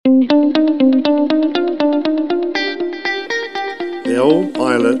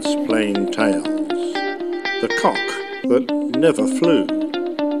Colditz Plain Tales. The Cock That Never Flew.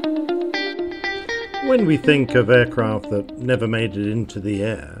 When we think of aircraft that never made it into the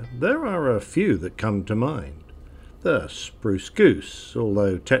air, there are a few that come to mind. The Spruce Goose,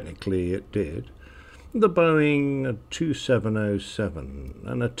 although technically it did. The Boeing 2707,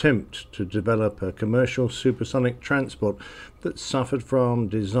 an attempt to develop a commercial supersonic transport that suffered from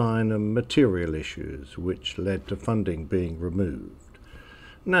design and material issues, which led to funding being removed.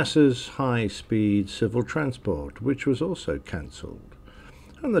 NASA's high-speed civil transport, which was also cancelled.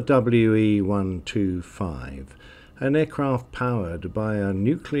 And the WE-125, an aircraft powered by a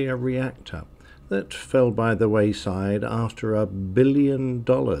nuclear reactor that fell by the wayside after $1 billion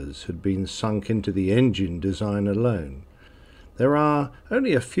had been sunk into the engine design alone. There are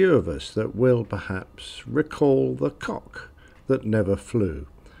only a few of us that will perhaps recall the cock that never flew,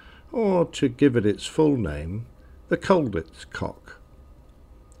 or to give it its full name, the Colditz Cock.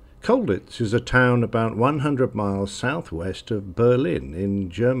 Colditz is a town about 100 miles southwest of Berlin in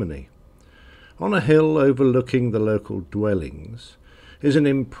Germany. On a hill overlooking the local dwellings is an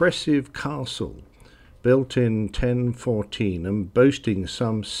impressive castle built in 1014 and boasting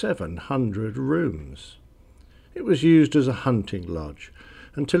some 700 rooms. It was used as a hunting lodge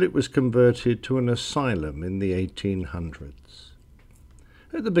until it was converted to an asylum in the 1800s.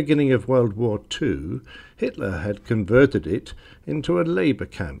 At the beginning of World War II, Hitler had converted it into a labour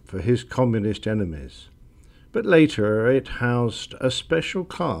camp for his communist enemies, but later it housed a special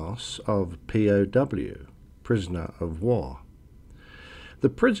class of POW, prisoner of war. The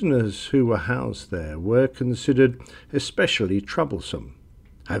prisoners who were housed there were considered especially troublesome,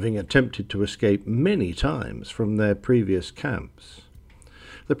 having attempted to escape many times from their previous camps.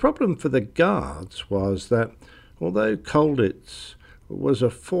 The problem for the guards was that, although Colditz was a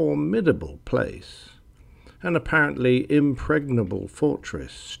formidable place, an apparently impregnable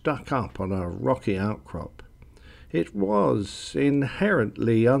fortress stuck up on a rocky outcrop, it was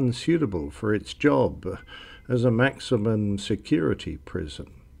inherently unsuitable for its job as a maximum security prison.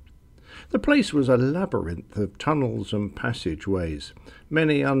 The place was a labyrinth of tunnels and passageways,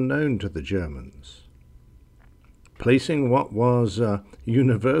 many unknown to the Germans. Placing what was a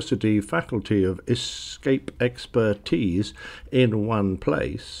university faculty of escape expertise in one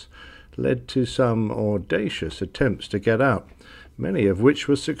place led to some audacious attempts to get out, many of which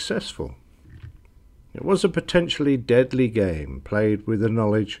were successful. It was a potentially deadly game, played with the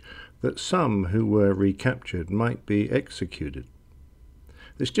knowledge that some who were recaptured might be executed.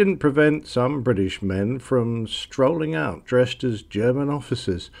 This didn't prevent some British men from strolling out dressed as German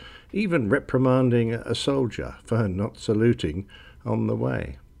officers, even reprimanding a soldier for not saluting on the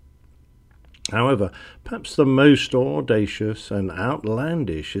way. However, perhaps the most audacious and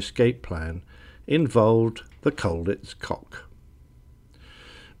outlandish escape plan involved the Colditz Cock.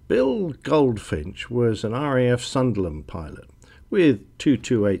 Bill Goldfinch was an RAF Sunderland pilot with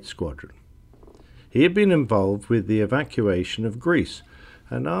 228 Squadron. He had been involved with the evacuation of Greece,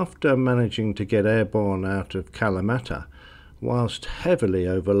 and after managing to get airborne out of Kalamata, whilst heavily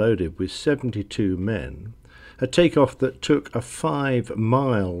overloaded with 72 men, a takeoff that took a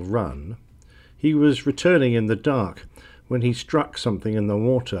 5-mile run, he was returning in the dark when he struck something in the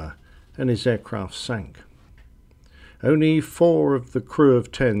water and his aircraft sank. Only 4 of the crew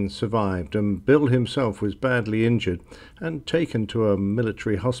of 10 survived, and Bill himself was badly injured and taken to a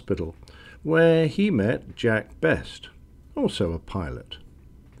military hospital, where he met Jack Best, also a pilot.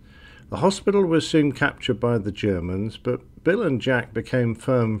 The hospital was soon captured by the Germans, but Bill and Jack became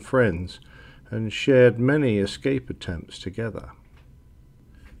firm friends and shared many escape attempts together.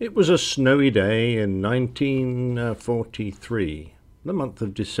 It was a snowy day in 1943, the month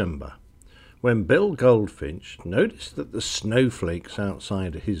of December, when Bill Goldfinch noticed that the snowflakes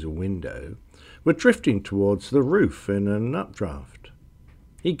outside his window were drifting towards the roof in an updraft.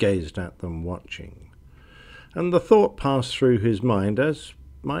 He gazed at them watching, and the thought passed through his mind, as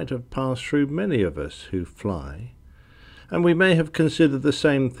might have passed through many of us who fly, and we may have considered the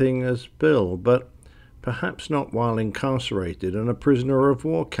same thing as Bill, but perhaps not while incarcerated in a prisoner of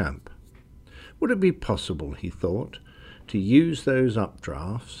war camp. Would it be possible, he thought, to use those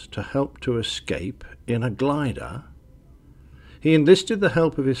updrafts to help to escape in a glider? He enlisted the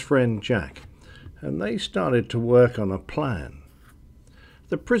help of his friend Jack, and they started to work on a plan.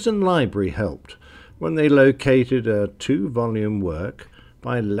 The prison library helped when they located a 2-volume work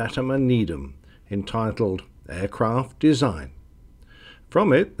by Latimer Needham entitled Aircraft Design.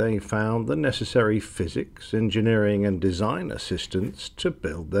 From it they found the necessary physics, engineering and design assistance to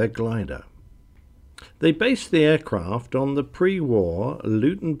build their glider. They based the aircraft on the pre-war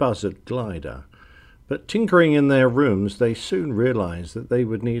Luton Buzzard glider, But tinkering in their rooms, they soon realized that they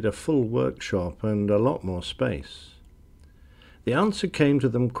would need a full workshop and a lot more space. The answer came to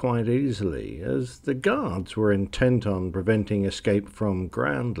them quite easily, as the guards were intent on preventing escape from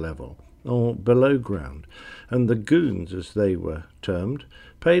ground level, or below ground, and the goons, as they were termed,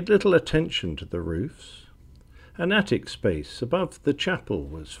 paid little attention to the roofs. An attic space above the chapel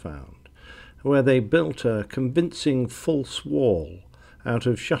was found, where they built a convincing false wall out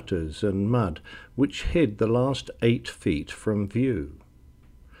of shutters and mud, which hid the last 8 feet from view.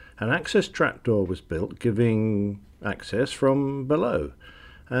 An access trapdoor was built, giving access from below,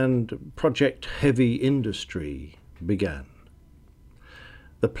 and Project Heavy Industry began.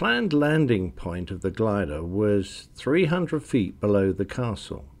 The planned landing point of the glider was 300 feet below the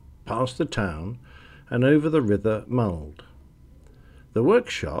castle, past the town, and over the River Muld. The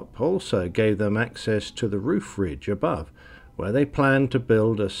workshop also gave them access to the roof ridge above, where they planned to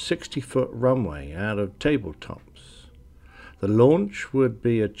build a 60-foot runway out of tabletops. The launch would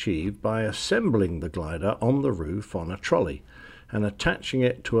be achieved by assembling the glider on the roof on a trolley and attaching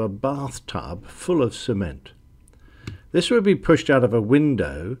it to a bathtub full of cement. This would be pushed out of a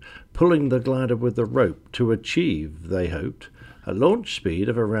window, pulling the glider with a rope to achieve, they hoped, a launch speed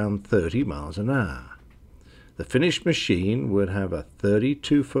of around 30 miles an hour. The finished machine would have a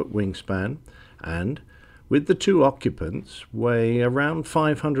 32-foot wingspan and, with the 2 occupants, weigh around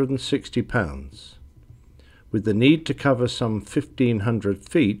 560 pounds. With the need to cover some 1,500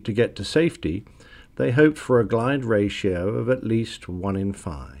 feet to get to safety, they hoped for a glide ratio of at least 1 in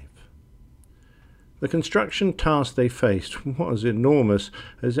 5. The construction task they faced was enormous,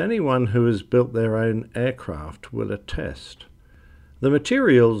 as anyone who has built their own aircraft will attest. The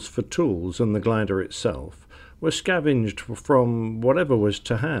materials for tools and the glider itself were scavenged from whatever was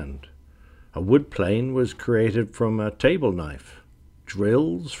to hand. A wood plane was created from a table knife,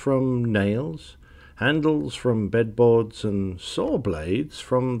 drills from nails, handles from bedboards, and saw blades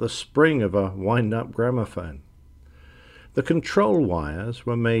from the spring of a wind-up gramophone. The control wires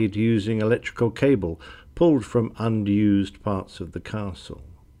were made using electrical cable pulled from unused parts of the castle.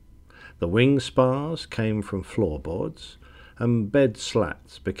 The wing spars came from floorboards, and bed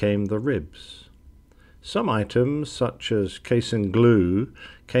slats became the ribs. Some items, such as caisson glue,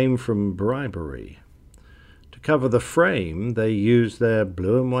 came from bribery. To cover the frame, they used their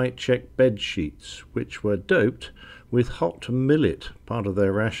blue and white check bed sheets, which were doped with hot millet, part of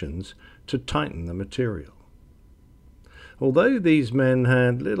their rations, to tighten the material. Although these men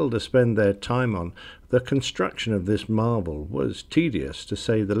had little to spend their time on, the construction of this marvel was tedious, to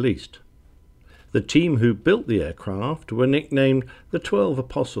say the least. The team who built the aircraft were nicknamed the 12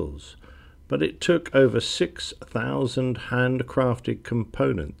 Apostles, but it took over 6,000 handcrafted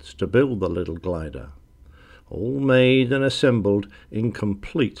components to build the little glider, all made and assembled in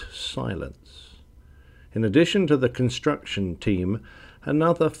complete silence. In addition to the construction team,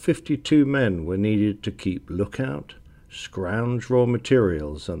 another 52 men were needed to keep lookout, scrounge raw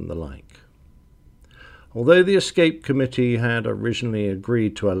materials, and the like. Although the escape committee had originally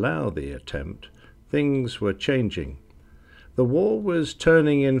agreed to allow the attempt, things were changing. The war was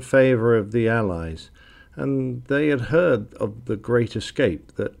turning in favour of the Allies, and they had heard of the great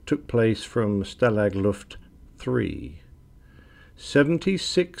escape that took place from Stalag Luft III.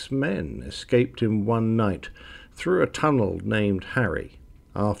 76 men escaped in one night through a tunnel named Harry,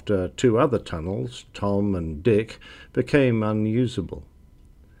 after 2 other tunnels, Tom and Dick, became unusable.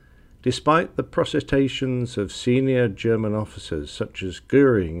 Despite the protestations of senior German officers such as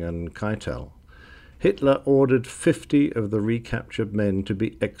Göring and Keitel, Hitler ordered 50 of the recaptured men to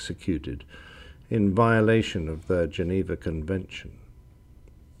be executed, in violation of the Geneva Convention.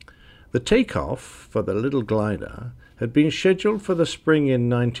 The takeoff for the little glider had been scheduled for the spring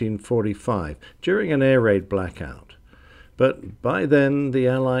in 1945 during an air raid blackout, but by then the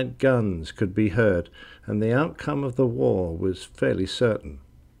Allied guns could be heard and the outcome of the war was fairly certain.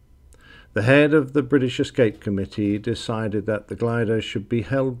 The head of the British Escape Committee decided that the glider should be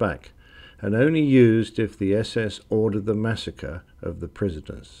held back and only used if the SS ordered the massacre of the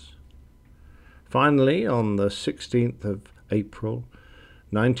prisoners. Finally, on the 16th of April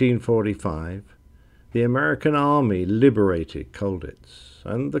 1945, the American Army liberated Colditz,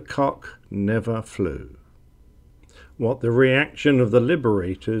 and the cock never flew. What the reaction of the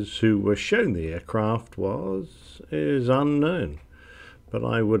liberators who were shown the aircraft was is unknown, but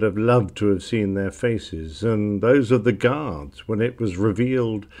I would have loved to have seen their faces and those of the guards when it was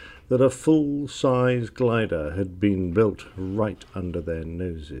revealed that a full-size glider had been built right under their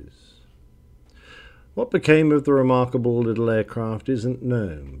noses. What became of the remarkable little aircraft isn't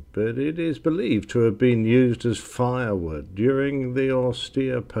known, but it is believed to have been used as firewood during the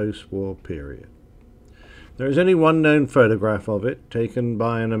austere post-war period. There is only one known photograph of it, taken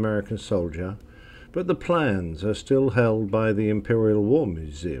by an American soldier, but the plans are still held by the Imperial War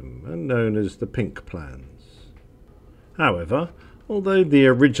Museum and known as the Pink Plans. However, although the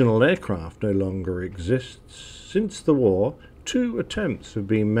original aircraft no longer exists, since the war, 2 attempts have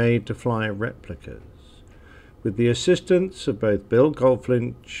been made to fly replicas. With the assistance of both Bill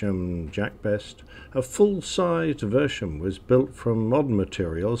Goldfinch and Jack Best, a full-sized version was built from modern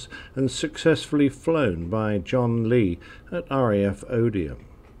materials and successfully flown by John Lee at RAF Odeum.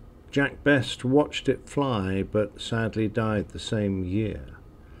 Jack Best watched it fly but sadly died the same year.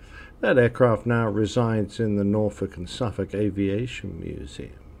 That aircraft now resides in the Norfolk and Suffolk Aviation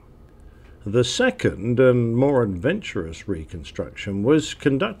Museum. The second and more adventurous reconstruction was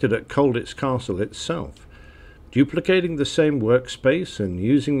conducted at Colditz Castle itself. Duplicating the same workspace and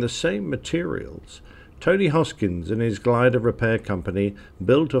using the same materials, Tony Hoskins and his glider repair company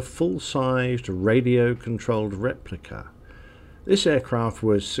built a full-sized radio-controlled replica. This aircraft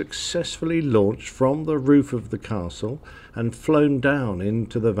was successfully launched from the roof of the castle and flown down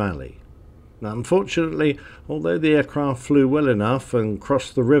into the valley. Unfortunately, although the aircraft flew well enough and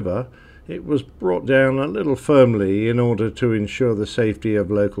crossed the river, it was brought down a little firmly in order to ensure the safety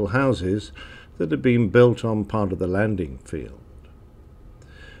of local houses that had been built on part of the landing field.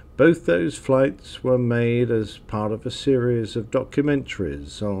 Both those flights were made as part of a series of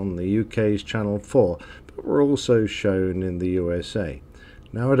documentaries on the UK's Channel 4, but were also shown in the USA.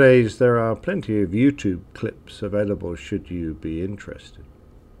 Nowadays there are plenty of YouTube clips available should you be interested.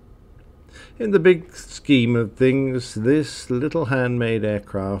 In the big scheme of things, this little handmade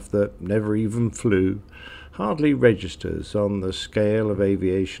aircraft that never even flew hardly registers on the scale of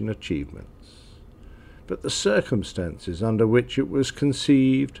aviation achievements. But the circumstances under which it was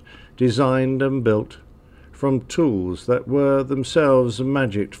conceived, designed and built, from tools that were themselves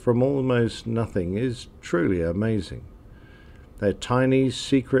magicked from almost nothing, is truly amazing. Their tiny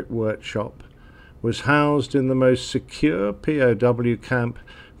secret workshop was housed in the most secure POW camp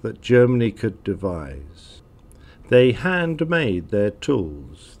that Germany could devise. They handmade their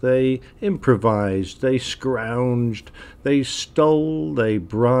tools, they improvised, they scrounged, they stole, they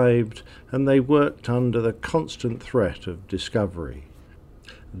bribed, and they worked under the constant threat of discovery.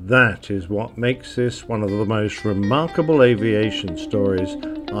 That is what makes this one of the most remarkable aviation stories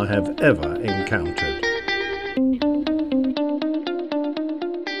I have ever encountered.